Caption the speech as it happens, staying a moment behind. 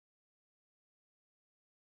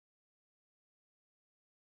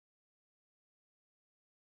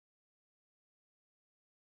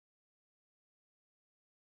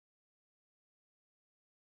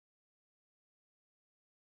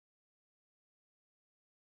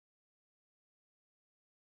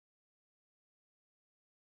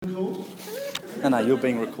Cool. No, you're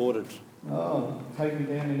being recorded. Oh, taken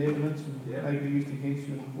down in evidence and maybe used against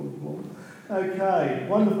you in the court of law. Okay,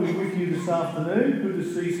 wonderful to be with you this afternoon. Good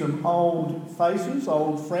to see some old faces,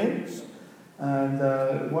 old friends,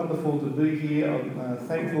 and wonderful to be here. I'm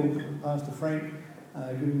thankful to Pastor Frank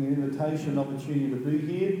giving me an invitation, opportunity to be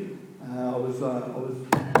here. I was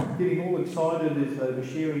getting all excited as they were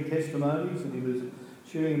sharing testimonies, and he was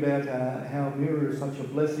sharing about how Mira is such a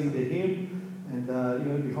blessing to him. And,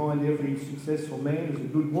 behind every successful man is a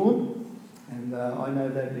good woman. And I know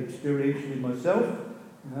that experientially myself.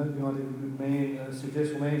 Behind every good man, a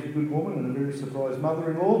successful man is a good woman and a very surprised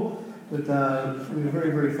mother-in-law. But we're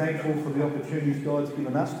very, very thankful for the opportunities God's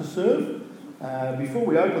given us to serve. Before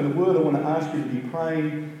we open the Word, I want to ask you to be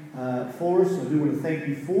praying for us. I do want to thank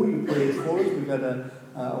you for your prayers for us. We've had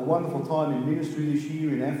a wonderful time in ministry this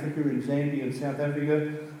year in Africa, in Zambia and South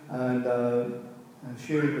Africa. And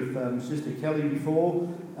shared with Sister Kelly before.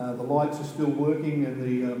 The lights are still working in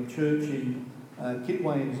the church in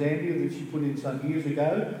Kitwe in Zambia that she put in some years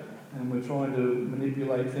ago, and we're trying to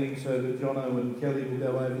manipulate things so that Jono and Kelly will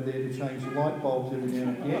go over there to change the light bulbs every now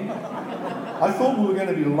and again. I thought we were going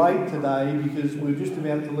to be late today because we were just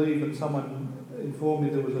about to leave and someone informed me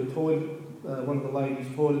there was a toilet, one of the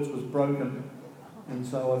ladies' toilets was broken, and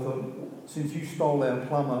so I thought, since you stole our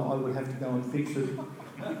plumber, I would have to go and fix it.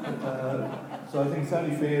 So I think it's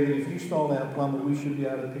only fair that if you stole our plumber, we should be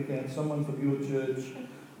able to pick out someone from your church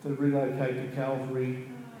to relocate to Calvary.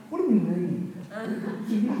 What do we need?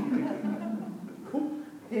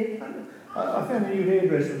 I found a new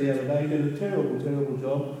hairdresser the other day. He did a terrible, terrible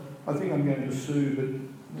job. I think I'm going to sue, but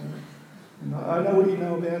I know what you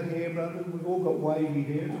know about hair, brother. We've all got wavy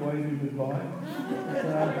hair. It's wavy goodbye.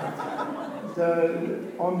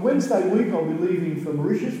 On Wednesday week, I'll be leaving for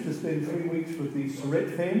Mauritius to spend 3 weeks with the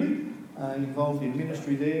Surrett family, involved in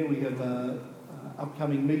ministry there. We have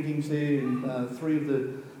upcoming meetings there in 3 of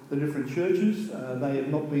the different churches. They have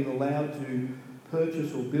not been allowed to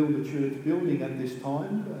purchase or build a church building at this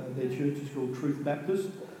time. Their church is called Truth Baptist,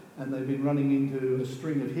 and they've been running into a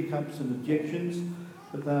string of hiccups and objections.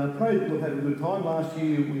 But pray that we'll have a good time. Last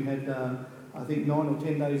year we had, I think, 9 or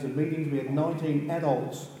 10 days of meetings. We had 19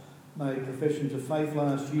 adults made professions of faith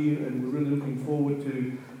last year, and we're really looking forward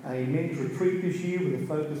to a men's retreat this year with a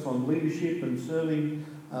focus on leadership and serving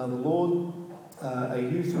the Lord. A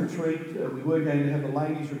youth retreat. We were going to have a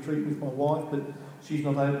ladies' retreat with my wife, but she's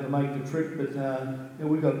not able to make the trip. But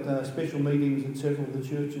we've got special meetings in several of the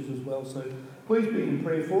churches as well. So please be in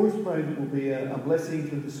prayer for us. Pray that will be a blessing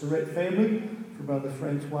to the Surrett family, for Brother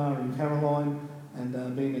Francois and Caroline,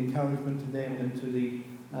 and be an encouragement to them and to the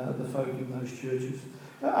folk in those churches.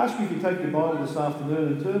 I ask you to take your Bible this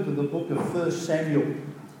afternoon and turn to the book of 1 Samuel.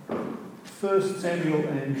 1 Samuel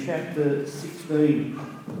and chapter 16.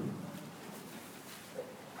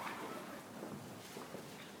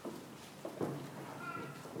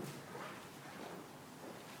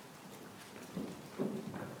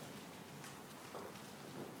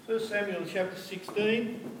 First Samuel chapter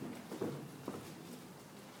 16.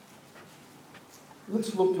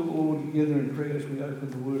 Let's look to the Lord together in prayer as we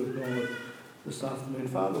open the Word of God this afternoon.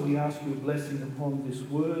 Father, we ask your blessing upon this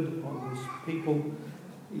word, upon this people,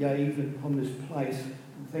 yea, even upon this place.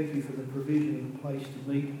 And thank you for the provision of a place to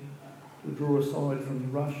meet, to draw aside from the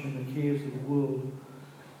rush and the cares of the world,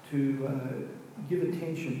 to give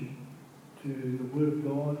attention to the Word of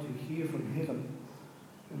God, to hear from heaven.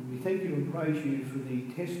 And we thank you and praise you for the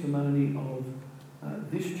testimony of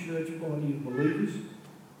this church body of believers.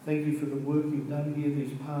 Thank you for the work you've done here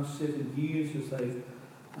these past 7 years as they've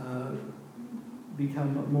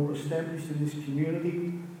become more established in this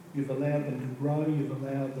community. You've allowed them to grow. You've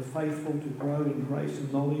allowed the faithful to grow in grace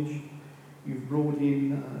and knowledge. You've brought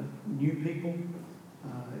in new people,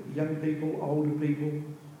 young people, older people.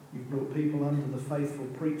 You've brought people under the faithful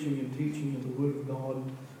preaching and teaching of the Word of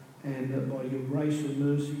God. And by your grace and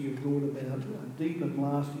mercy, you've brought about a deep and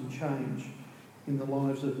lasting change in the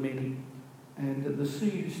lives of many. And the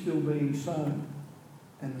seed is still being sown,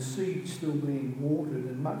 and the seed is still being watered,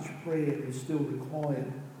 and much prayer is still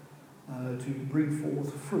required to bring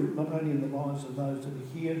forth fruit, not only in the lives of those that are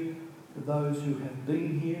here, but those who have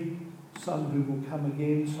been here, some who will come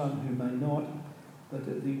again, some who may not, but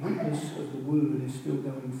the witness of the Word is still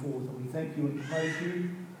going forth. And we thank you and praise you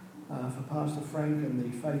for Pastor Frank and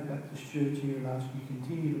the Faith Baptist Church here, and ask you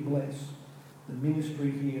continue to bless the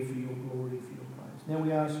ministry here for your glory, for your praise. Now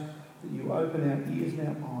we ask that you open our ears and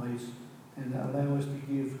our eyes and allow us to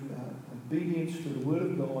give obedience to the Word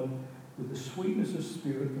of God with the sweetness of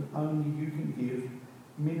spirit that only you can give.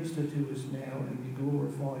 Minister to us now and be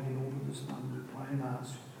glorified in all of this time. We pray and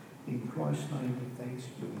ask in Christ's name with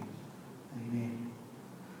thanksgiving. Amen.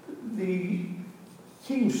 the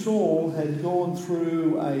King Saul had gone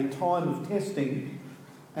through a time of testing,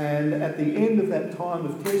 and at the end of that time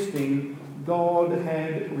of testing, God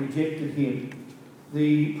had rejected him.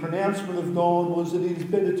 The pronouncement of God was that it is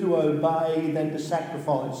better to obey than to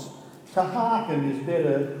sacrifice. To hearken is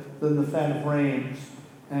better than the fat of rams.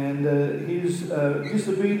 And his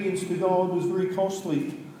disobedience to God was very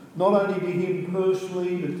costly, not only to him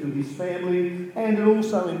personally, but to his family, and it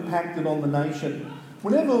also impacted on the nation.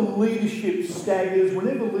 Whenever leadership staggers,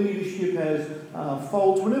 whenever leadership has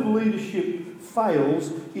faults, whenever leadership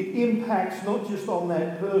fails, it impacts not just on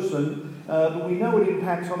that person, but we know it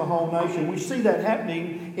impacts on the whole nation. We see that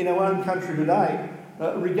happening in our own country today.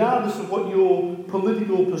 Regardless of what your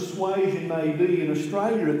political persuasion may be in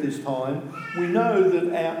Australia at this time, we know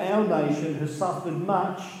that our nation has suffered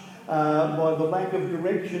much by the lack of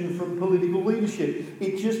direction from political leadership.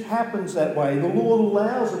 It just happens that way. The Lord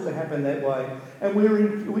allows it to happen that way. And we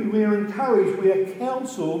are encouraged, we are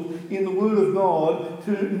counselled in the Word of God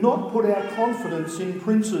to not put our confidence in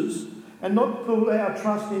princes and not put our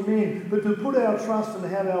trust in men, but to put our trust and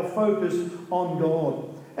have our focus on God.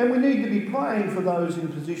 And we need to be praying for those in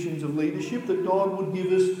positions of leadership, that God would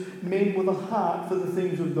give us men with a heart for the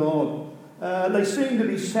things of God. They seem to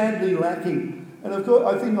be sadly lacking. And of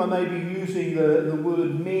course, I think I may be using the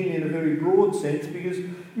word men in a very broad sense, because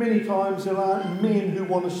many times there aren't men who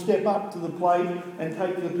want to step up to the plate and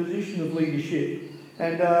take the position of leadership.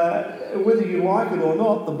 And whether you like it or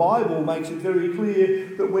not, the Bible makes it very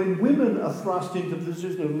clear that when women are thrust into the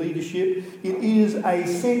position of leadership, it is a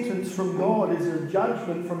sentence from God, it is a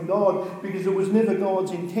judgment from God, because it was never God's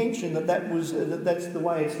intention that's the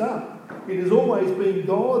way it's done. It has always been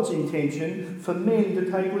God's intention for men to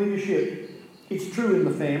take leadership. It's true in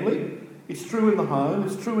the family, it's true in the home,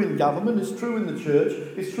 it's true in government, it's true in the church,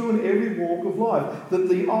 it's true in every walk of life, that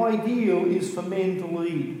the ideal is for men to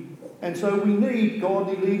lead. And so we need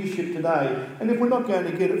godly leadership today. And if we're not going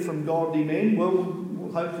to get it from godly men, well,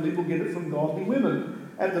 hopefully we'll get it from godly women.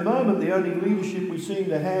 At the moment, the only leadership we seem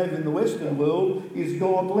to have in the Western world is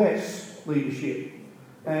godless leadership.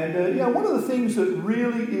 And one of the things that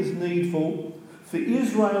really is needful for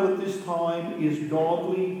Israel at this time is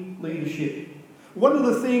godly leadership. One of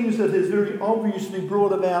the things that has very obviously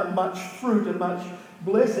brought about much fruit and much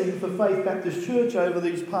blessing for Faith Baptist Church over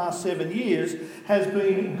these past 7 years has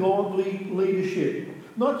been godly leadership.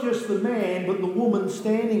 Not just the man, but the woman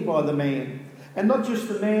standing by the man. And not just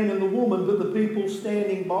the man and the woman, but the people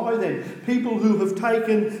standing by them. People who have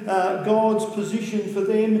taken God's position for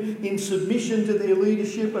them in submission to their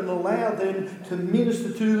leadership and allowed them to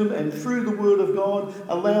minister to them, and through the Word of God,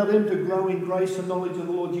 allow them to grow in grace and knowledge of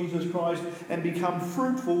the Lord Jesus Christ and become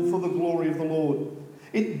fruitful for the glory of the Lord.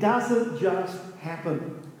 It doesn't just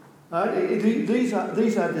happen. These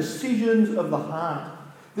are decisions of the heart.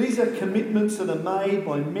 These are commitments that are made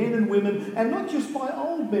by men and women, and not just by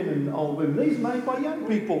old men and old women. These are made by young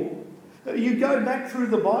people. You go back through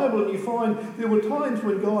the Bible and you find there were times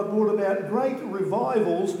when God brought about great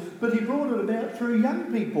revivals, but he brought it about through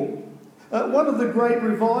young people. One of the great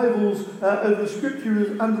revivals of the Scripture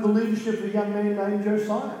is under the leadership of a young man named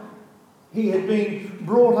Josiah. He had been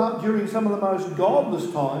brought up during some of the most godless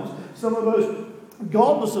times, some of the most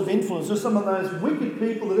godless of influences, some of those wicked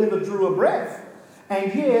people that ever drew a breath.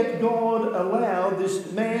 And yet God allowed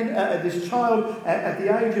this man, this child at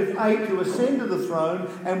the age of 8 to ascend to the throne,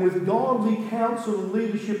 and with godly counsel and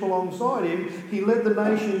leadership alongside him, he led the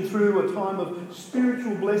nation through a time of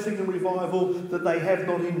spiritual blessing and revival that they have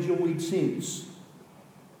not enjoyed since.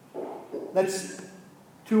 That's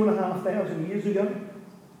 2,500 years ago.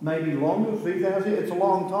 Maybe longer, 3,000, it's a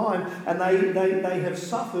long time, and they have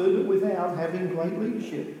suffered without having great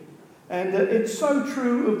leadership. And it's so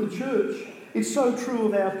true of the church. It's so true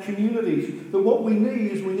of our communities that what we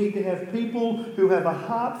need to have people who have a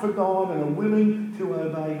heart for God and are willing to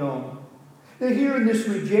obey God. Now, here in this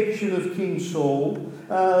rejection of King Saul,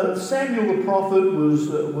 Samuel the prophet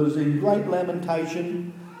was in great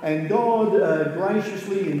lamentation. And God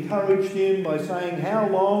graciously encouraged him by saying, "How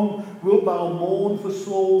long wilt thou mourn for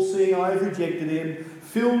Saul, seeing I have rejected him?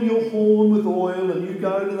 Fill your horn with oil, and you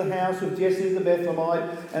go to the house of Jesse the Bethlehemite,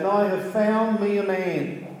 and I have found me a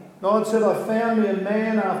man." God said, "I found me a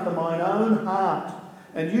man after mine own heart.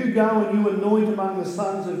 And you go and you anoint among the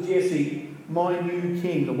sons of Jesse my new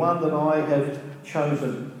king, the one that I have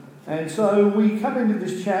chosen." And so we come into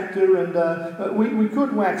this chapter, and we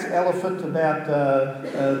could wax elephant about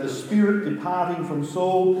the spirit departing from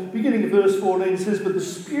Saul. Beginning of verse 14 says, "But the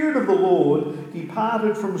Spirit of the Lord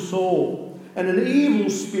departed from Saul, and an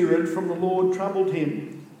evil spirit from the Lord troubled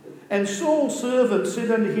him. And Saul's servant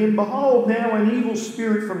said unto him, Behold, now an evil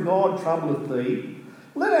spirit from God troubleth thee.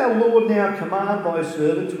 Let our Lord now command thy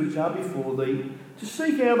servants which are before thee to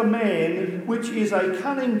seek out a man which is a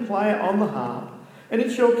cunning player on the harp. And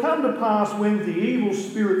it shall come to pass when the evil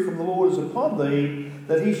spirit from the Lord is upon thee,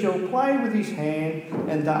 that he shall play with his hand,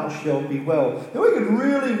 and thou shalt be well. Now we could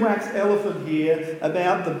really wax elephant here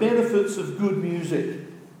about the benefits of good music.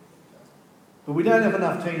 But we don't have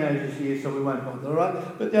enough teenagers here, so we won't bother, all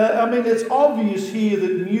right? But it's obvious here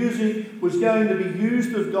that music was going to be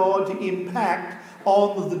used of God to impact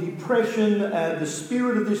on the depression, the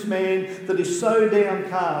spirit of this man that is so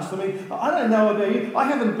downcast. I don't know about you. I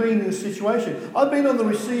haven't been in this situation. I've been on the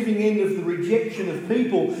receiving end of the rejection of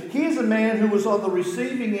people. Here's a man who was on the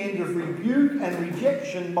receiving end of rebuke and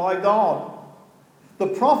rejection by God. The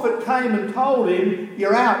prophet came and told him,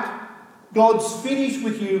 you're out. God's finished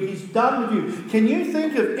with you. He's done with you. Can you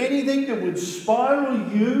think of anything that would spiral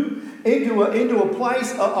you into a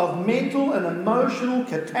place of mental and emotional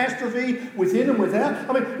catastrophe within and without?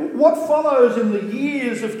 What follows in the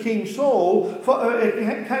years of King Saul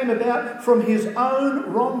came about from his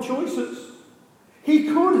own wrong choices. He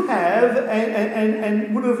could have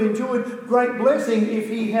and would have enjoyed great blessing if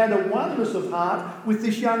he had a oneness of heart with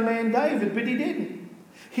this young man David, but he didn't.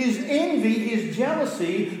 His envy, his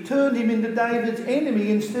jealousy turned him into David's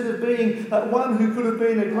enemy instead of being one who could have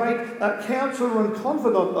been a great counsellor and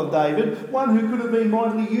confidant of David, one who could have been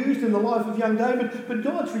mightily used in the life of young David, but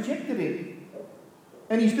God's rejected him.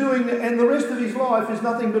 And and the rest of his life is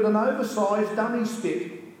nothing but an oversized dummy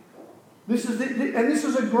spit. This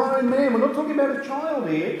is a grown man. We're not talking about a child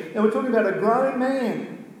here. Now we're talking about a grown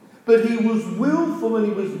man. But he was willful and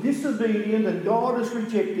he was disobedient, and God has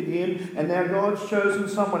rejected him, and now God's chosen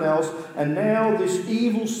someone else, and now this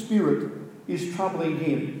evil spirit is troubling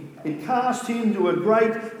him. It cast him to a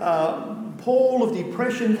great pall of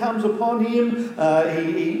depression comes upon him.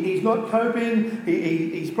 He's not coping.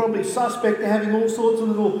 He's probably suspect of having all sorts of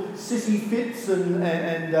little sissy fits and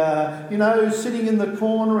sitting in the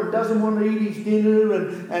corner and doesn't want to eat his dinner,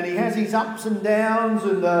 and he has his ups and downs,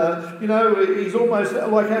 and he's almost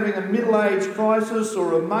like having a middle-age crisis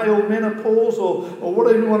or a male menopause or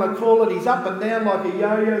whatever you want to call it. He's up and down like a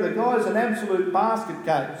yo-yo. The guy's an absolute basket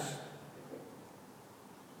case.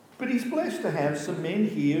 But he's blessed to have some men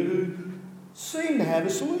here who seem to have a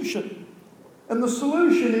solution. And the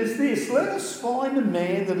solution is this: let us find a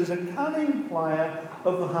man that is a cunning player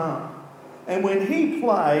of the harp. And when he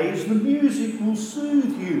plays, the music will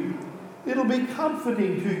soothe you. It'll be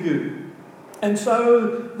comforting to you. And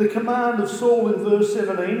so the command of Saul in verse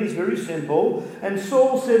 17 is very simple. And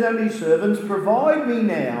Saul said unto his servants, provide me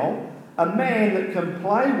now a man that can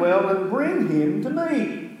play well, and bring him to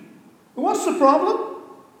me. What's the problem?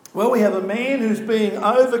 Well, we have a man who's being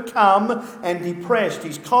overcome and depressed.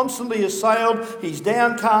 He's constantly assailed. He's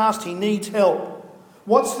downcast. He needs help.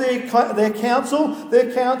 What's their counsel?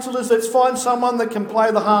 Their counsel is, let's find someone that can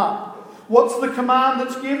play the harp. What's the command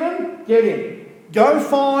that's given? Get him. Go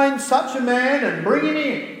find such a man and bring him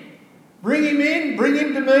in. Bring him in, bring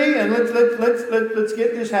him to me, and let's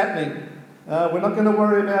get this happening. We're not going to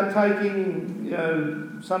worry about taking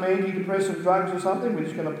some antidepressant drugs or something. We're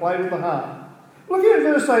just going to play with the harp. Look at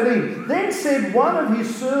verse 18. Then answered one of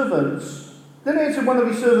his servants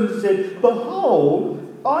and said,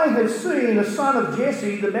 behold, I have seen a son of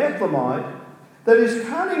Jesse the Bethlehemite that is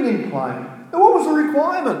cunning in playing. Now, what was the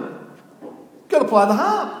requirement? Got to play the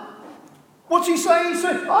harp. What's he saying? He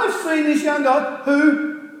said, I've seen this young guy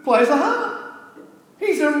who plays the harp.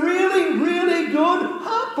 He's a really, really good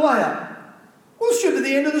harp player. Well, it should be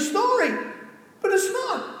the end of the story. But it's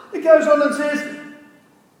not. It goes on and says,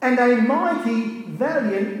 and a mighty,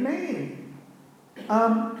 valiant man.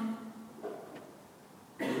 How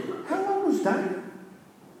old was David?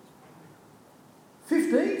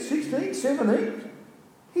 15, 16, 17?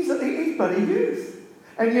 He's but a youth.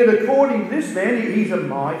 And yet according to this man, he's a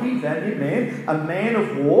mighty, valiant man, a man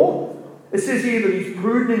of war. It says here that he's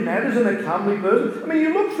prudent in matters and a comely person.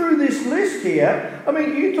 You look through this list here.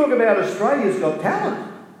 You talk about Australia's got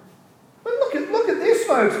talent. But look at this,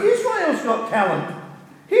 folks. Israel's got talent.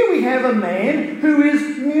 Here we have a man who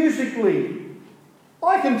is musically.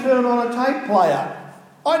 I can turn on a tape player.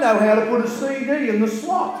 I know how to put a CD in the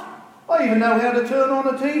slot. I even know how to turn on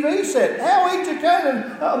a TV set. How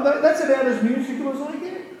educated. That's about as musical as I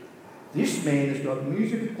get. This man has got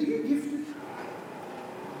music. Are you gifted?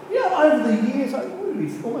 Over the years,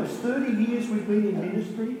 almost 30 years we've been in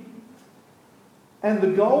ministry. And the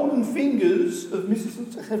golden fingers of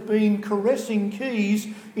Mrs. have been caressing keys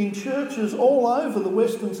in churches all over the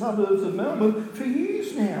western suburbs of Melbourne for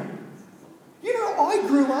years now. I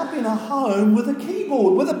grew up in a home with a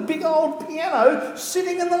keyboard, with a big old piano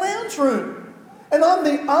sitting in the lounge room. And I'm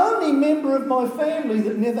the only member of my family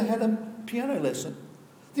that never had a piano lesson.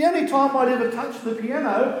 The only time I'd ever touched the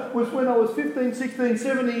piano was when I was 15, 16,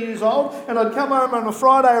 17 years old, and I'd come home on a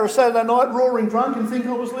Friday or a Saturday night roaring drunk and think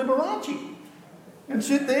I was Liberace. And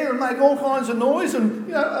sit there and make all kinds of noise.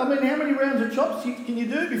 And, how many rounds of chops can you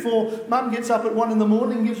do before Mum gets up at 1 in the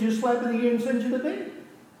morning and gives you a slap in the ear and sends you to bed?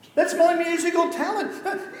 That's my musical talent.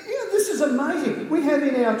 This is amazing. We have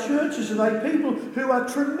in our churches today people who are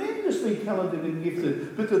tremendously talented and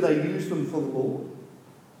gifted, but do they use them for the Lord?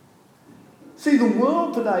 See, the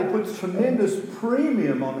world today puts tremendous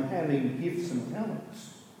premium on having gifts and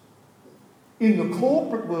talents. In the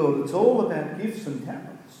corporate world, it's all about gifts and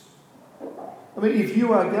talents. If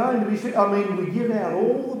you are going to be... we give out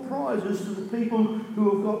all the prizes to the people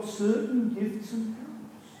who have got certain gifts and talents.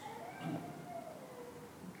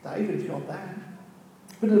 David's got that.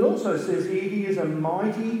 But it also says here he is a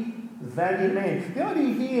mighty, valiant man. The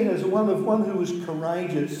idea here is one who is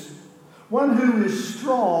courageous, one who is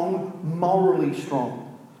strong, morally strong.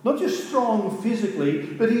 Not just strong physically,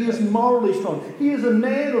 but he is morally strong. He is a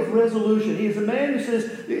man of resolution. He is a man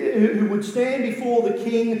who would stand before the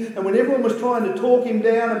king, and when everyone was trying to talk him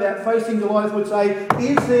down about facing Goliath, would say,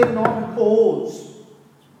 "Is there not a cause?"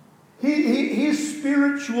 His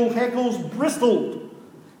spiritual heckles bristled.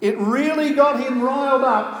 It really got him riled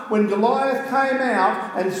up when Goliath came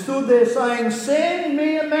out and stood there saying, "Send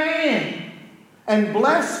me a man," and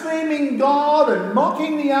blaspheming God and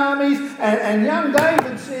mocking the armies. And young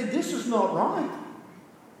David said, "This is not right.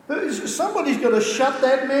 Somebody's got to shut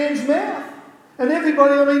that man's mouth." And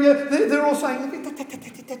everybody, they're all saying,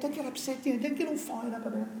 "Don't get upset, don't get all fired up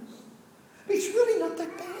about this. He's really not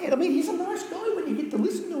that bad. He's a nice guy when you get to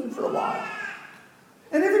listen to him for a while."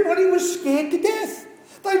 And everybody was scared to death.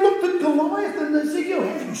 They looked at Goliath and they said,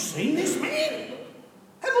 "Have you seen this man?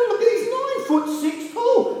 Have a look at his 9'6"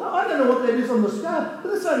 tall. I don't know what that is on the scale,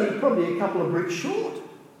 but it's only probably a couple of bricks short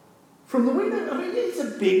from the window. He's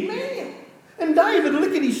a big man. And David,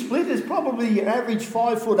 look at his split, is probably your average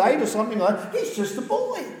 5'8" or something like that. He's just a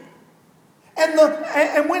boy.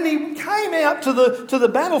 And when he came out to the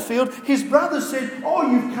battlefield, his brothers said, "Oh,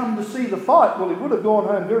 you've come to see the fight." Well, he would have gone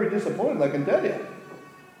home very disappointed, I can tell you.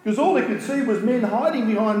 Because all he could see was men hiding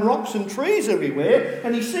behind rocks and trees everywhere.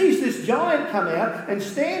 And he sees this giant come out and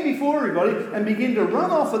stand before everybody and begin to run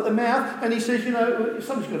off at the mouth. And he says,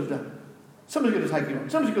 somebody's got to do it. Somebody's got to take him on.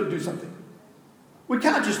 Somebody's got to do something. We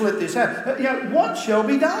can't just let this happen. What shall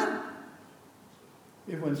be done?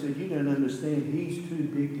 Everyone said, "You don't understand. He's too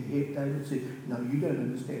big to hit." David said, "No, you don't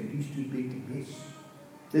understand. He's too big to miss."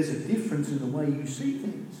 There's a difference in the way you see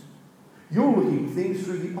things. You're looking at things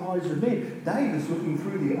through the eyes of men. David's looking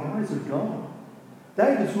through the eyes of God.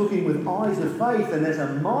 David's looking with eyes of faith, and as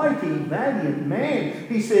a mighty, valiant man,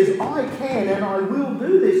 he says, "I can and I will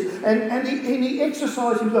do this." And he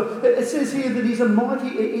exercises himself. It says here that he's a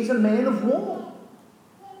man of war.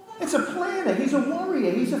 It's a planner, he's a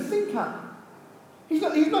warrior, he's a thinker. He's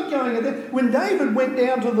not going in there. When David went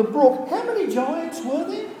down to the brook, how many giants were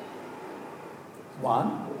there?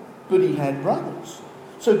 One, but he had brothers.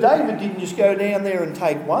 So David didn't just go down there and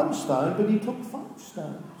take one stone, but he took 5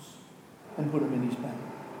 stones and put them in his bag.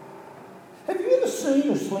 Have you ever seen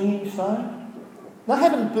a slinging stone? I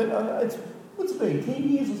haven't, but what's it been, 10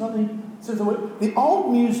 years or something since I went? The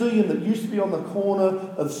old museum that used to be on the corner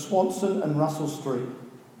of Swanson and Russell Street.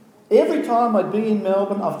 Every time I'd be in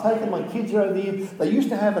Melbourne, I've taken my kids over there, they used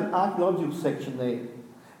to have an archaeological section there.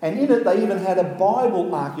 And in it, they even had a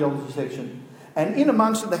Bible archaeology section. And in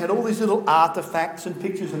amongst it, they had all these little artefacts and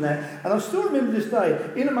pictures and that. And I still remember this day,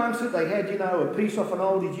 in amongst it, they had, a piece off an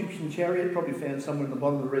old Egyptian chariot, probably found somewhere in the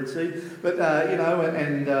bottom of the Red Sea. But,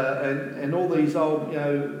 and all these old,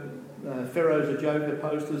 Pharaoh's a Joker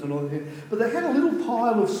posters and all that. But they had a little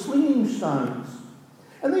pile of slinging stones.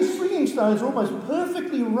 And these slinging stones are almost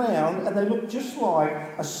perfectly round, and they look just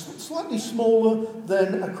like slightly smaller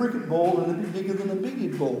than a cricket ball and a bit bigger than a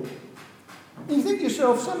billiard ball. And you think to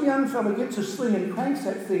yourself, some young fella gets a sling and cranks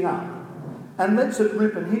that thing up and lets it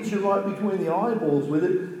rip and hits you right between the eyeballs with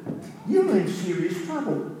it, you're in serious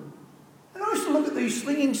trouble. And I used to look at these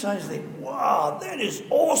slinging stones and think, "Wow, that is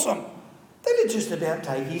awesome." That'd just about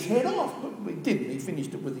take his head off. But he didn't. He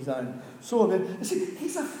finished it with his own sword. I said,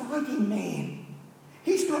 he's a fighting man.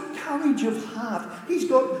 He's got courage of heart. He's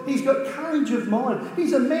got courage of mind.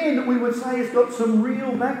 He's a man that we would say has got some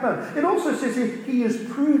real backbone. It also says here, he is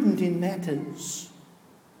prudent in matters.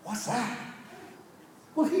 What's that?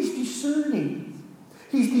 Well, he's discerning.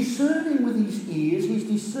 He's discerning with his ears, he's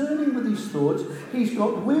discerning with his thoughts, he's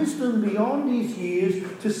got wisdom beyond his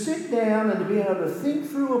years to sit down and to be able to think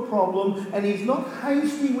through a problem, and he's not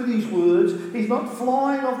hasty with his words, he's not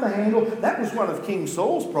flying off the handle. That was one of King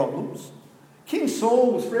Saul's problems. King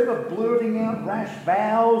Saul was forever blurting out rash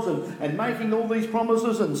vows and making all these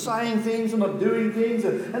promises and saying things and not doing things,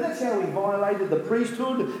 and that's how he violated the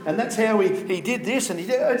priesthood, and that's how he did this, and he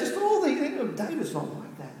did just all these things. David's not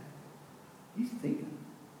like that. He's thinking.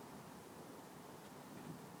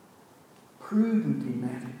 Prudent in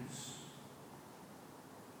matters.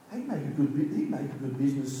 He'd make a good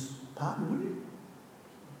business partner, wouldn't he?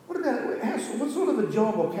 What about what sort of a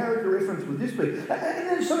job or character reference would this be? And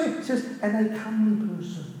then something says, and a comely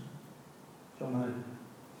person. John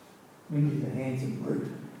he's a handsome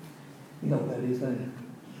brute. You know what that is, don't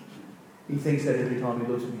you? He thinks that every time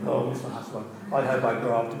he looks at me. Oh, Mr. Hustler, I hope I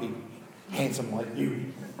grow up to be handsome like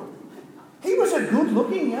you. He was a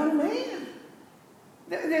good-looking young man.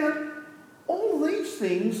 Now, all these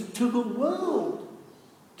things to the world,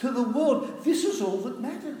 this is all that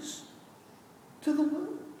matters. To the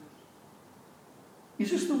world. Is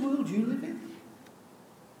this the world you live in?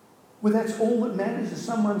 Where that's all that matters is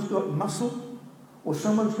someone's got muscle, or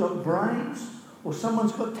someone's got brains, or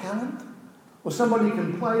someone's got talent, or somebody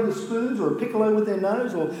can play the spoons or a piccolo with their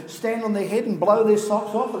nose, or stand on their head and blow their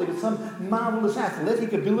socks off, or they've got some marvellous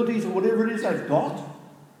athletic abilities or whatever it is they've got.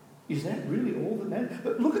 Is that really all that matters?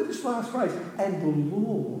 But look at this last phrase, and the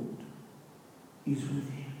Lord is with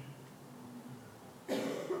him.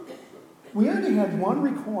 We only have one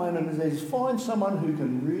requirement, and that is find someone who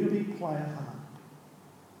can really play a harp.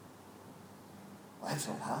 Well, that's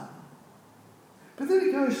not hard. But then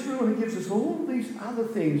it goes through and it gives us all these other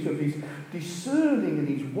things of he's discerning and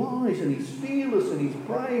he's wise and he's fearless and he's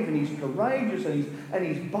brave and he's courageous and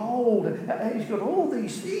he's bold and he's got all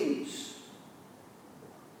these things.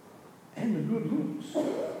 And the good looks.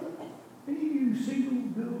 Any of you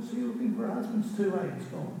single girls here looking for husbands too late? It's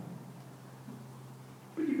gone.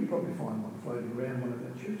 But you can probably find one floating around one of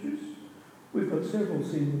our churches. We've got several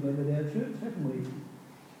single men at our church, haven't we?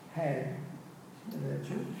 Had at our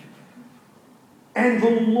church. And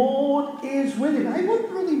the Lord is with him. Hey,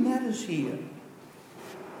 what really matters here?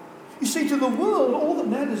 You see, to the world, all that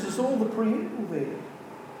matters is all the preamble there.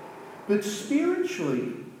 But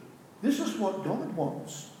spiritually, this is what God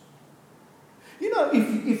wants. You know,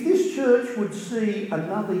 if this church would see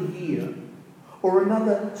another year, or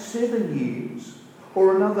another 7 years,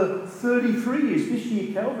 or another 33 years, this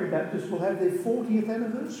year Calvary Baptist will have their 40th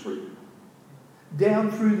anniversary.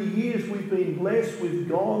 Down through the years, we've been blessed with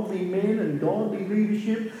godly men and godly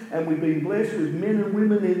leadership, and we've been blessed with men and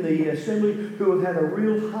women in the assembly who have had a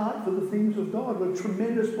real heart for the things of God. A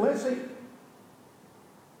tremendous blessing.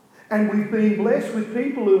 And we've been blessed with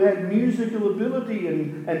people who had musical ability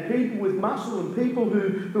and people with muscle and people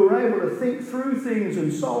who are able to think through things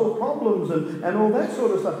and solve problems and all that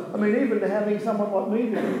sort of stuff. I mean, even to having someone like me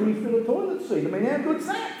that can refill a toilet seat. I mean, how good's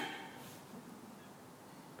that?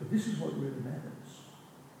 But this is what really matters.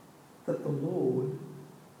 That the Lord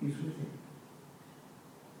is with him.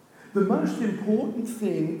 The most important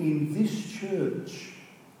thing in this church,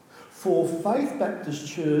 for Faith Baptist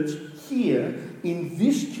Church here, in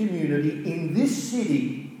this community, in this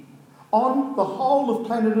city, on the whole of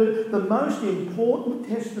planet Earth, the most important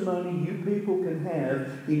testimony you people can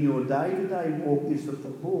have in your day-to-day walk is that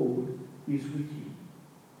the Lord is with you.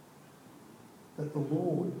 That the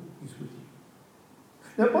Lord is with you.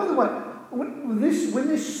 Now, by the way, when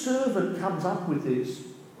this servant comes up with this,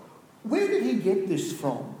 where did he get this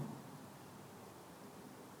from?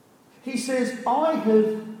 He says, I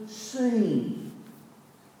have seen.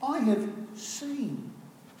 I have seen.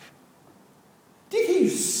 Did he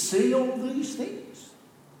see all these things?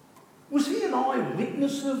 Was he an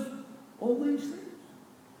eyewitness of all these things?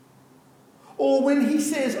 Or when he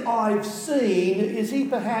says, I've seen, is he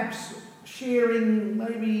perhaps sharing,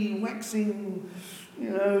 maybe waxing,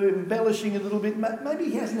 embellishing a little bit? Maybe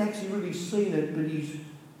he hasn't actually really seen it, but he's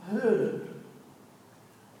heard it.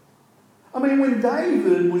 I mean, when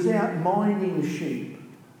David was out minding the sheep,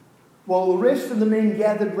 while the rest of the men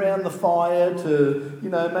gathered round the fire to,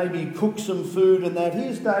 maybe cook some food and that,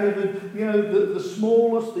 here's David, the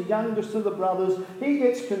smallest, the youngest of the brothers. He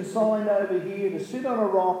gets consigned over here to sit on a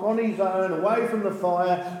rock on his own, away from the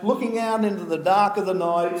fire, looking out into the dark of the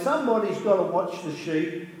night. Somebody's got to watch the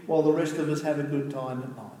sheep while the rest of us have a good time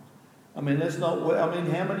at night. I mean,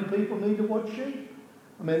 how many people need to watch sheep?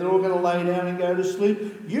 I mean, they're all going to lay down and go to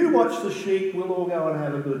sleep. You watch the sheep, we'll all go and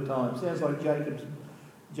have a good time. Sounds like Jacob's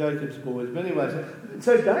boys. But anyway,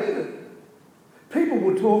 so People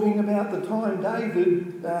were talking about the time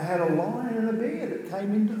David had a lion and a bear that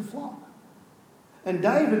came into the flock. And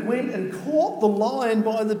David went and caught the lion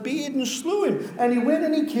by the beard and slew him. And he went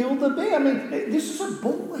and he killed the bear. I mean, this is a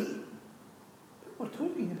boy. People are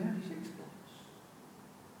talking about his exploits.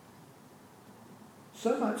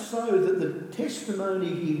 So much so that the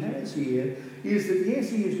testimony he has here is that yes,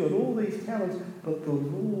 he has got all these talents, but the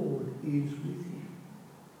Lord is with him.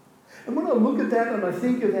 And when I look at that and I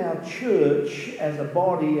think of our church as a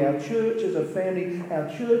body, our church as a family, our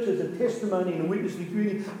church as a testimony and a witness to the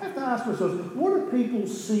community, I have to ask myself, what are people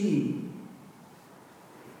seeing?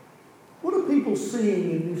 What are people seeing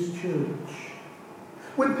in this church?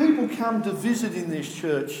 When people come to visit in this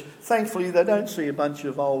church, thankfully they don't see a bunch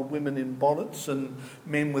of old women in bonnets and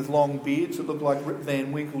men with long beards that look like Rip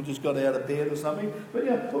Van Winkle just got out of bed or something. But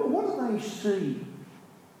what do they see?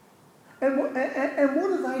 And what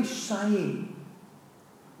are they saying?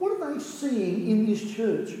 What are they seeing in this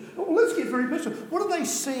church? Well, let's get very personal. What are they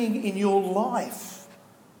seeing in your life?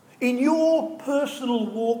 In your personal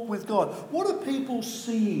walk with God? What are people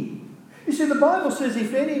seeing? You see, the Bible says,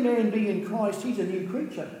 if any man be in Christ, he's a new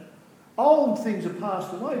creature. Old things are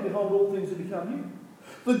passed away. Behold, all things have become new.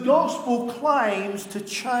 The gospel claims to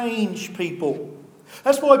change people.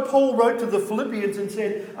 That's why Paul wrote to the Philippians and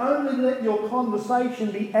said, only let your conversation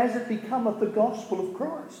be as it becometh the gospel of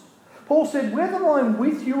Christ. Paul said, whether I'm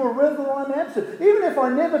with you or whether I'm absent, even if I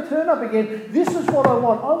never turn up again, this is what I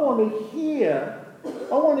want. I want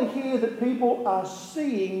to hear that people are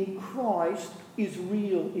seeing Christ is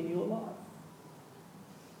real in your life.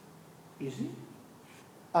 Is it?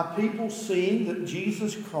 Are people seeing that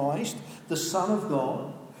Jesus Christ, the Son of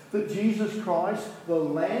God, that Jesus Christ, the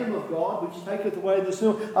Lamb of God, which taketh away the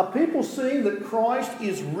sin, are people seeing that Christ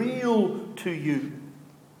is real to you?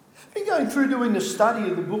 I've been going through doing the study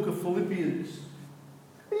of the book of Philippians.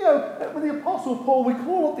 You know, with the Apostle Paul, we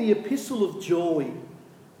call it the Epistle of Joy.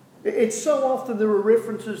 It's so often there are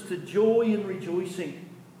references to joy and rejoicing.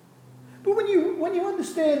 But when you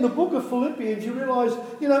understand the book of Philippians, you realise,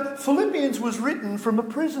 Philippians was written from a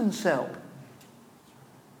prison cell. It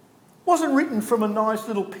wasn't written from a nice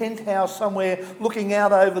little penthouse somewhere looking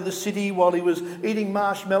out over the city while he was eating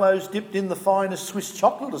marshmallows dipped in the finest Swiss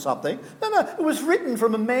chocolate or something. No, it was written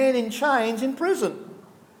from a man in chains in prison.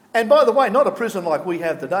 And by the way, not a prison like we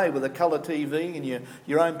have today with a colour TV and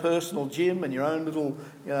your own personal gym and your own little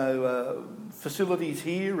facilities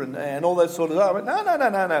here and all that sort of stuff.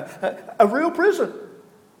 No. A real prison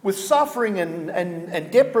with suffering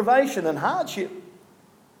and deprivation and hardship.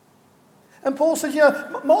 And Paul says,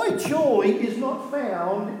 my joy is not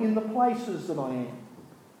found in the places that I am.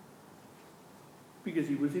 Because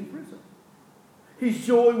he was in prison. His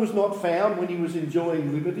joy was not found when he was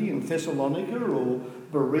enjoying liberty in Thessalonica or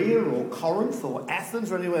Berea or Corinth or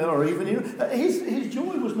Athens or anywhere, or even his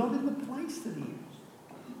joy was not in the place that he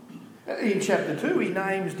is. In chapter 2, he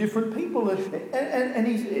names different people, and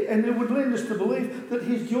it would lend us to believe that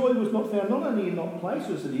his joy was not found not only in not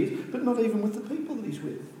places that he is, but not even with the people that he's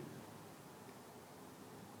with.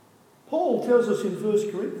 Paul tells us in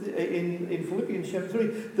Philippians chapter 3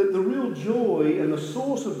 that the real joy and the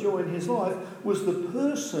source of joy in his life was the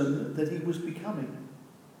person that he was becoming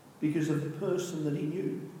because of the person that he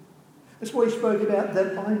knew. That's why he spoke about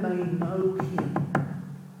that I may know him.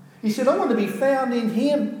 He said, I want to be found in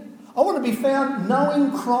him. I want to be found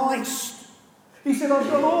knowing Christ. He said,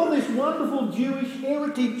 I've got all this wonderful Jewish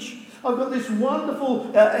heritage. I've got this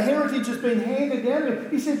wonderful heritage that's been handed down to me.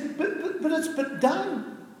 He said, but it's but done.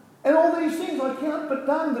 And all these things I count but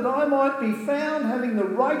done, that I might be found having the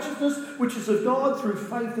righteousness which is of God through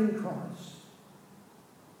faith in Christ.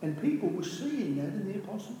 And people were seeing that in the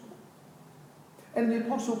Apostle Paul. And the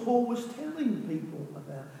Apostle Paul was telling people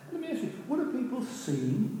about it. Let me ask you, what are people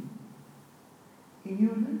seeing in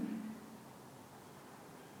you and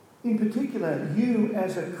me? In particular, you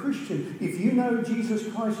as a Christian, if you know Jesus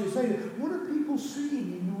Christ as Saviour, what are people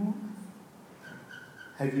seeing in your life?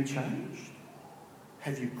 Have you changed?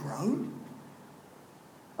 Have you grown?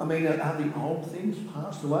 I mean, are the old things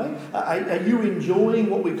passed away? Are you enjoying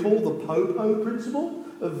what we call the POPO principle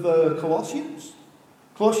of Colossians?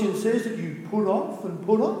 Colossians says that you put off and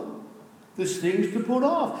put on. There's things to put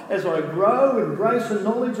off. As I grow in grace and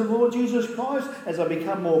knowledge of the Lord Jesus Christ, as I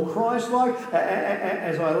become more Christ-like,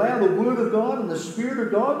 as I allow the Word of God and the Spirit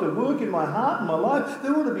of God to work in my heart and my life,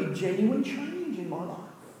 there ought to be genuine change in my life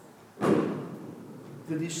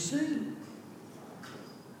that is seen.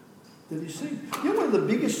 That is seen. You know, one of the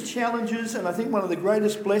biggest challenges, and I think one of the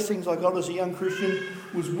greatest blessings I got as a young Christian,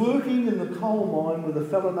 was working in the coal mine with a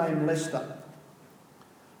fellow named Lester.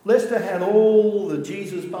 Lester had all the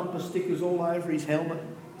Jesus bumper stickers all over his helmet.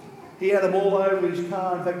 He had them all over his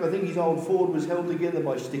car. In fact, I think his old Ford was held together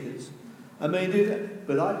by stickers. I mean,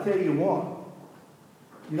 but I tell you what,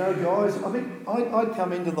 you know, guys, I mean, I'd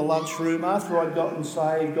come into the lunchroom after I'd gotten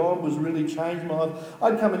saved. God was really changed my life.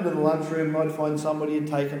 I'd come into the lunchroom and I'd find somebody had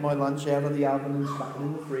taken my lunch out of the oven and stuck it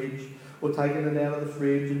in the fridge, or taken it out of the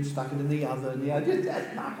fridge and stuck it in the oven. You know, just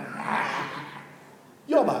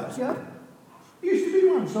yobbos, you know. Used to be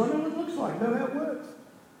one, so I know what it looks like, know how it works.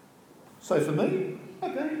 So for me,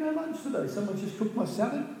 okay, no lunch today. Someone just cooked my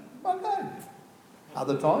salad, okay.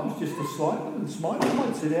 Other times, just to slight them and smite them,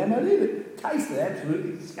 I'd sit down and I'd eat it. Tasted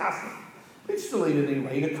absolutely disgusting. We'd still eat it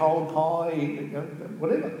anyway. Eat a cold pie, you know,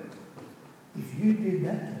 whatever. If you did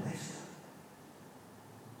that to Leicester,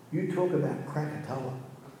 you talk about Krakatoa.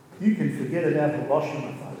 You can forget about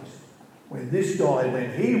Hiroshima, folks. When this guy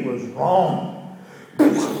went, he was wrong.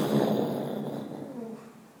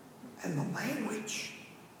 And the language.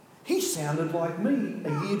 He sounded like me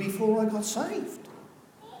a year before I got saved.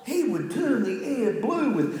 He would turn the air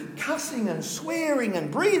blue with cussing and swearing and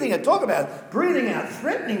breathing. And talk about breathing out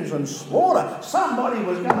threatenings and slaughter. Somebody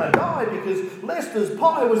was going to die because Lester's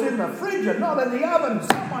pie was in the fridge and not in the oven.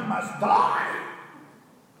 Someone must die.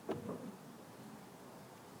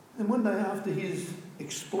 And one day after his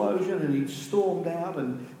explosion, and he stormed out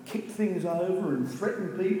and kicked things over and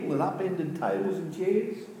threatened people and upended tables and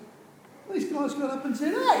chairs, these guys got up and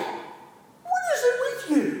said, "Hey, what is it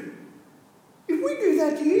with you? If we do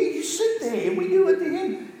that to you, you sit there, and we do it to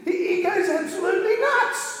him. He goes absolutely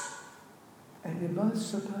nuts. And you're both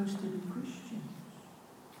supposed to be Christians.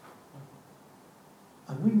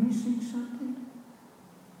 Are we missing something?"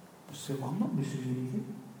 I said, "Well, I'm not missing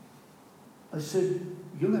anything." I said,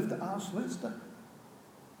 "You'll have to ask Lester."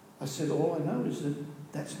 I said, "All I know is that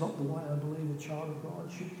that's not the way I believe a child of God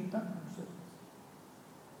should conduct themselves."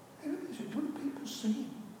 What are people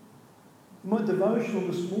seeing? In my devotional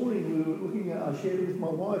this morning, we were looking at, I shared it with my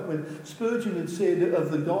wife, when Spurgeon had said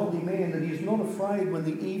of the godly man that he's not afraid when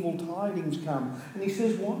the evil tidings come. And he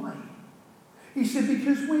says, why? He said,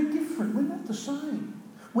 because we're different. We're not the same.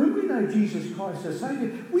 When we know Jesus Christ as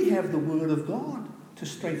Saviour, we have the Word of God to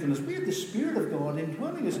strengthen us. We have the Spirit of God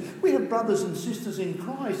indwelling us. We have brothers and sisters in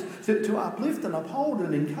Christ to uplift and uphold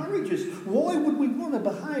and encourage us. Why would we want to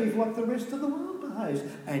behave like the rest of the world behaves?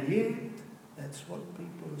 And yet, that's what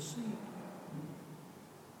people are seeing.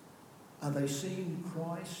 Are they seeing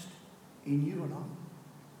Christ in you and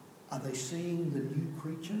I? Are they seeing the new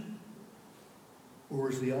creature? Or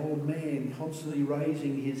is the old man constantly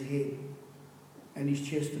raising his head and his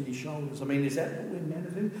chest and his shoulders? I mean, is that what we're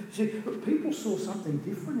manifesting? See, people saw something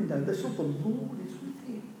different in David. They saw the Lord is with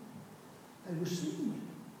him. They were seeing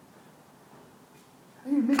it.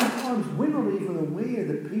 And many times we're not even aware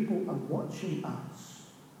that people are watching us.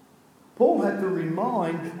 Paul had to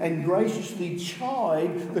remind and graciously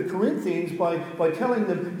chide the Corinthians by telling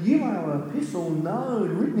them, you are an epistle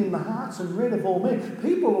known, written in the hearts and read of all men.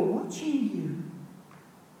 People are watching you.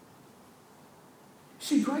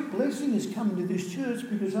 See, great blessing has come to this church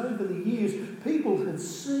because over the years, people have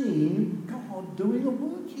seen God doing a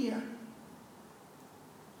work here.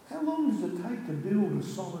 How long does it take to build a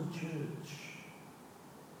solid church?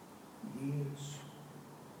 Years.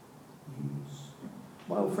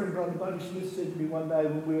 My old friend, Brother Buddy Smith, said to me one day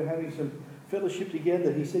when we were having some fellowship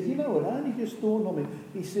together, he said, you know, it only just dawned on me.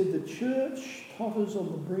 He said, the church totters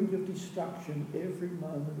on the brink of destruction every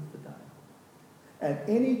moment of the day. At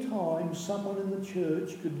any time, someone in the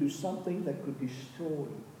church could do something that could destroy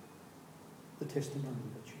the testimony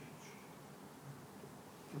of the church.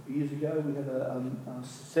 A couple of years ago, we had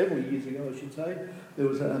several years ago, I should say, there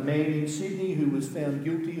was a man in Sydney who was found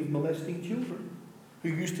guilty of molesting children, who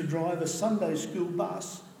used to drive a Sunday school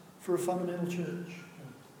bus for a fundamental church.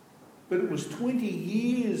 But it was 20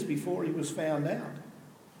 years before he was found out.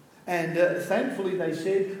 And thankfully, they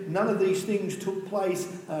said, none of these things took place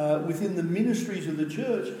within the ministries of the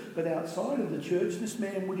church, but outside of the church, this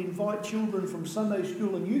man would invite children from Sunday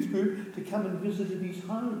school and youth group to come and visit at his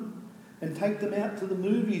home and take them out to the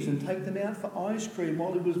movies and take them out for ice cream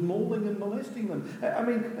while he was mauling and molesting them. I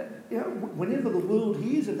mean, you know, whenever the world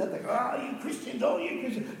hears of that, they go, oh, you Christians, oh, you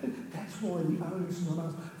Christians. That's why the onus on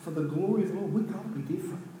us, for the glory of the Lord, we've got to be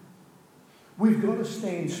different. We've got to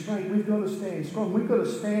stand straight. We've got to stand strong. We've got to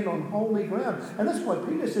stand on holy ground. And that's why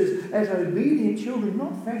Peter says, as obedient children,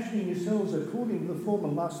 not fashioning yourselves according to the form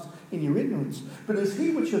of lust in your ignorance, but as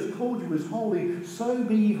he which hath called you is holy, so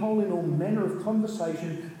be ye holy in all manner of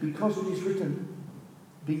conversation, because it is written,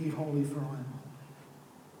 be ye holy, for I am holy.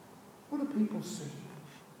 What are people seeing?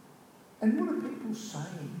 And what are people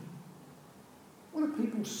saying? What are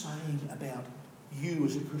people saying about you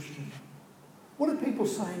as a Christian? What are people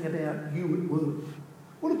saying about you at work?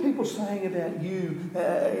 What are people saying about you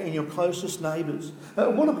and your closest neighbours?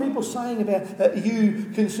 What are people saying about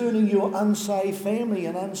you concerning your unsaved family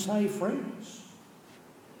and unsaved friends?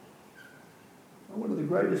 One of the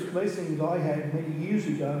greatest blessings I had many years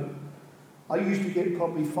ago, I used to get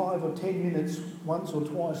probably 5 or 10 minutes once or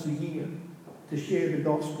twice a year to share the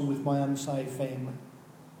gospel with my unsaved family.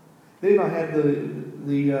 Then I had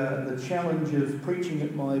the challenge of preaching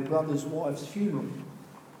at my brother's wife's funeral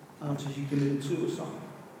after she committed suicide.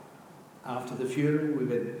 After the funeral, we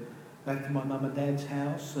went back to my mum and dad's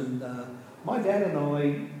house, and my dad and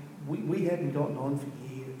I, we hadn't gotten on for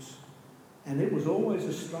years. And it was always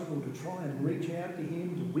a struggle to try and reach out to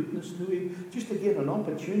him, to witness to him, just to get an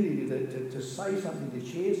opportunity to say something, to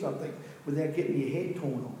share something without getting your head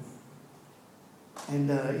torn off. And,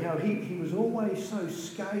 he was always so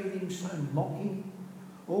scathing, so mocking,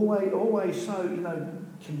 always so,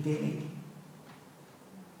 condemning.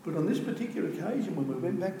 But on this particular occasion, when we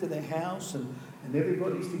went back to their house and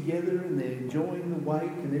everybody's together and they're enjoying the wake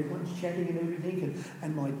and everyone's chatting and everything,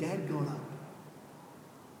 and my dad got up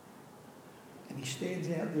and he stands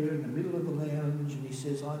out there in the middle of the lounge and he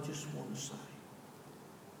says, I just want to say,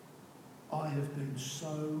 I have been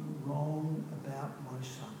so wrong about my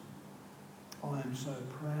son. I am so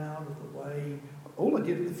proud of the way, all I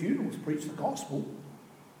did at the funeral was preach the gospel.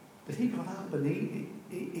 But he got up and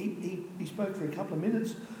he spoke for a couple of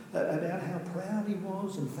minutes about how proud he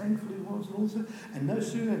was and thankful he was and all that. And no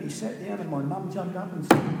sooner had he sat down and my mum jumped up and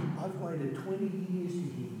said, I've waited 20 years to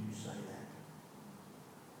hear you say that.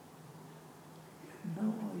 You have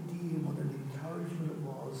no idea what an encouragement it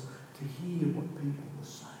was to hear what people were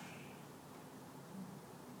saying.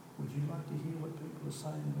 Would you like to hear what people are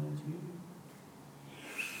saying about you?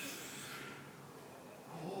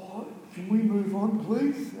 Oh, can we move on,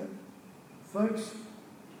 please? Folks,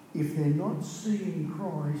 if they're not seeing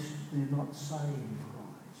Christ, they're not saying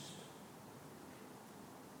Christ.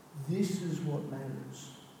 This is what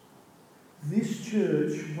matters. This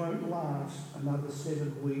church won't last another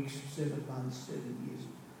 7 weeks, 7 months, 7 years,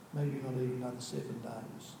 maybe not even another 7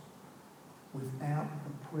 days, without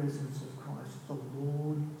the presence of Christ. The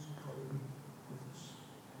Lord is probably with us.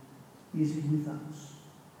 Is he with us?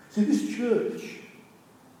 See, this church,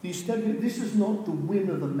 this is not the whim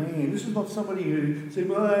of a man. This is not somebody who said,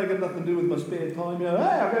 well, I've got nothing to do with my spare time. Hey,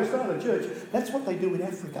 I'll go start a church. That's what they do in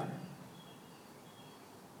Africa.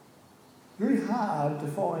 Very hard to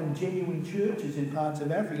find genuine churches in parts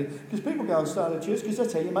of Africa because people go and start a church because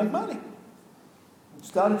that's how you make money.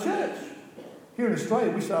 Start a church. Here in Australia,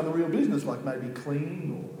 we start a real business like maybe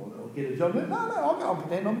cleaning or get a job. No, I'll go and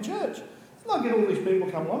pretend I'm a church. If I get all these people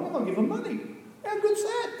come along and I'll give them money. How good's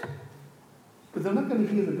that? But they're not going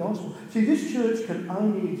to hear the gospel. See, this church can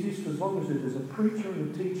only exist as long as it is a preacher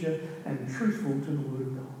and a teacher and truthful to the Word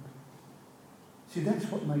of God. See, that's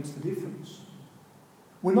what makes the difference.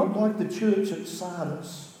 We're not like the church at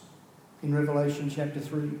Sardis in Revelation chapter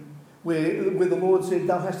 3, where the Lord said,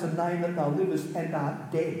 thou hast a name that thou livest and art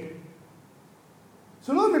dead.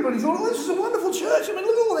 So everybody thought, oh, this is a wonderful church. I mean,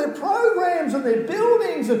 look at all their programs and their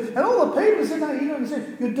buildings and all the people. Said, no, you don't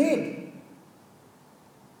understand. You're dead.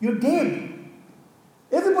 You're dead.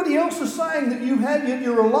 Everybody else is saying that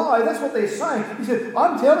you're alive. That's what they're saying. He said,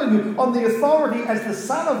 I'm telling you, on the authority as the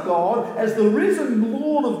Son of God, as the risen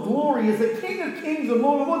Lord of glory, as the King of kings and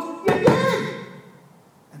Lord of lords, you're dead.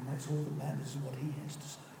 And that's all that matters is what he has to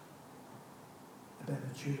say about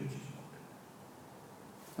the church.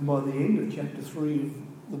 And by the end of chapter 3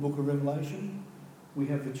 of the book of Revelation, we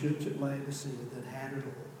have the church at Laodicea that had it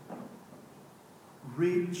all.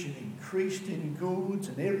 Rich and increased in goods,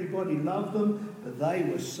 and everybody loved them, but they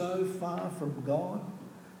were so far from God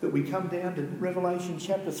that we come down to Revelation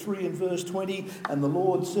chapter 3 and verse 20, and the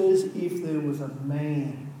Lord says, if there was a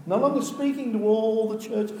man, no longer speaking to all the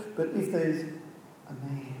church, but if there's a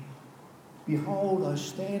man, behold, I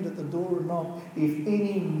stand at the door and knock. If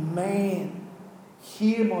any man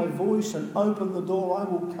hear my voice and open the door, I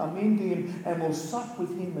will come into him and will sup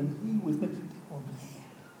with him and he with me. Oh, man.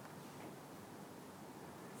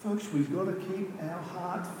 Folks, we've got to keep our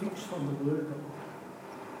heart fixed on the Word of God.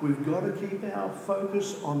 We've got to keep our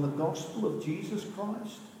focus on the gospel of Jesus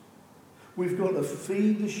Christ. We've got to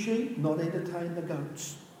feed the sheep, not entertain the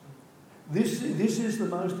goats. This is the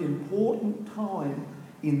most important time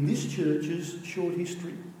in this church's short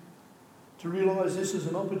history. To realise this is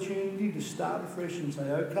an opportunity to start afresh and say,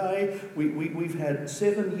 okay, we've had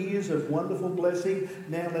 7 years of wonderful blessing.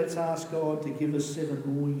 Now let's ask God to give us 7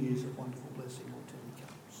 more years of wonderful blessing until he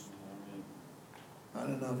comes. I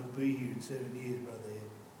don't know if we'll be here in 7 years, brother.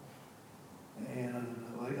 And I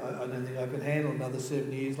don't know. I don't think I could handle another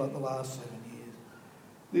 7 years like the last 7 years.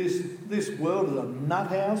 This world is a nut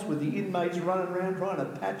house with the inmates running around trying to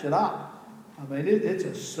patch it up. I mean, it's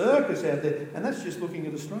a circus out there, and that's just looking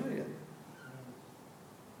at Australia.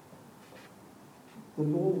 The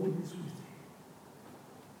Lord is with you.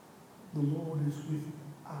 The Lord is with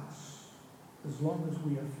us as long as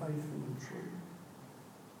we are faithful and true.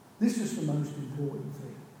 This is the most important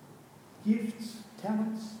thing. Gifts,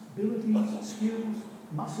 talents, abilities, skills,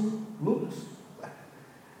 muscle, looks.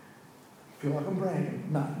 Feel like I'm bragging.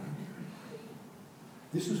 No.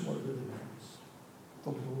 This is what really matters. The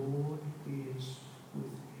Lord is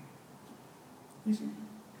with you. Is he?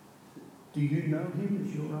 Do you know him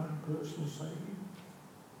as your own personal Saviour?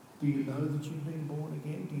 Do you know that you've been born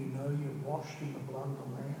again? Do you know you're washed in the blood of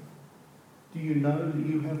the Lamb? Do you know that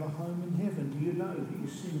you have a home in heaven? Do you know that your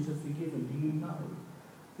sins are forgiven? Do you know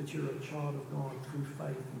that you're a child of God through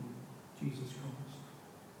faith in Jesus Christ?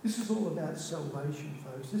 This is all about salvation,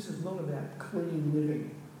 folks. This is not about clean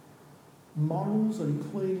living. Morals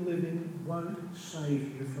and clean living won't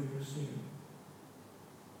save you from your sin.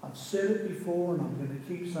 I've said it before and I'm going to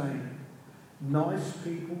keep saying it. Nice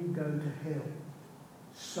people go to hell.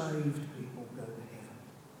 Saved people go to heaven.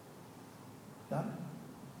 Done?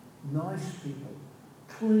 Nice people,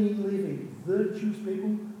 clean living, virtuous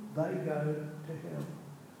people, they go to hell.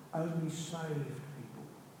 Only saved people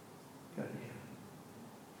go to heaven.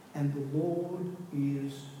 And the Lord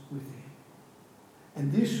is with him.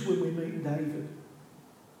 And this, when we meet David,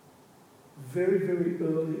 very, very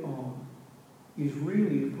early on, is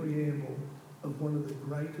really a preamble of one of the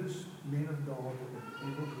greatest men of God that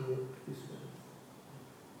have ever walked this earth.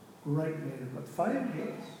 Great men of God. Failed,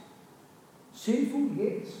 yes. Sinful,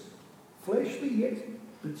 yes. Fleshly, yes.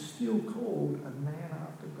 But still called a man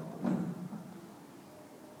after God.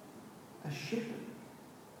 A shepherd.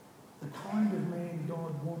 The kind of man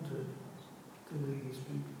God wanted to lead his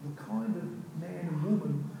people. The kind of man and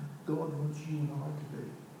woman God wants you and I to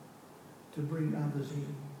be. To bring others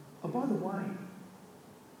in. Oh, by the way,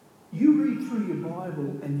 you read through your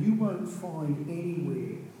Bible and you won't find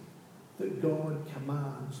anywhere that God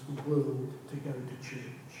commands the world to go to church.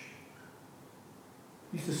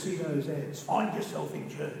 You used to see those ads, find yourself in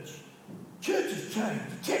church. Church has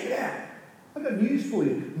changed, check it out. I've got news for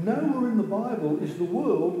you. Nowhere in the Bible is the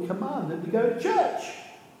world commanded to go to church.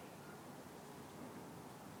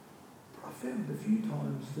 But I found a few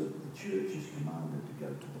times that the church is commanded to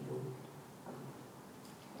go to the world.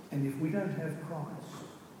 And if we don't have Christ,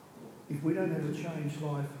 if we don't have a changed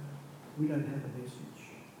life, we don't have a message.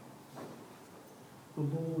 The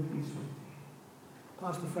Lord is with you.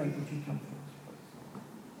 Pastor Frank, would you come forward?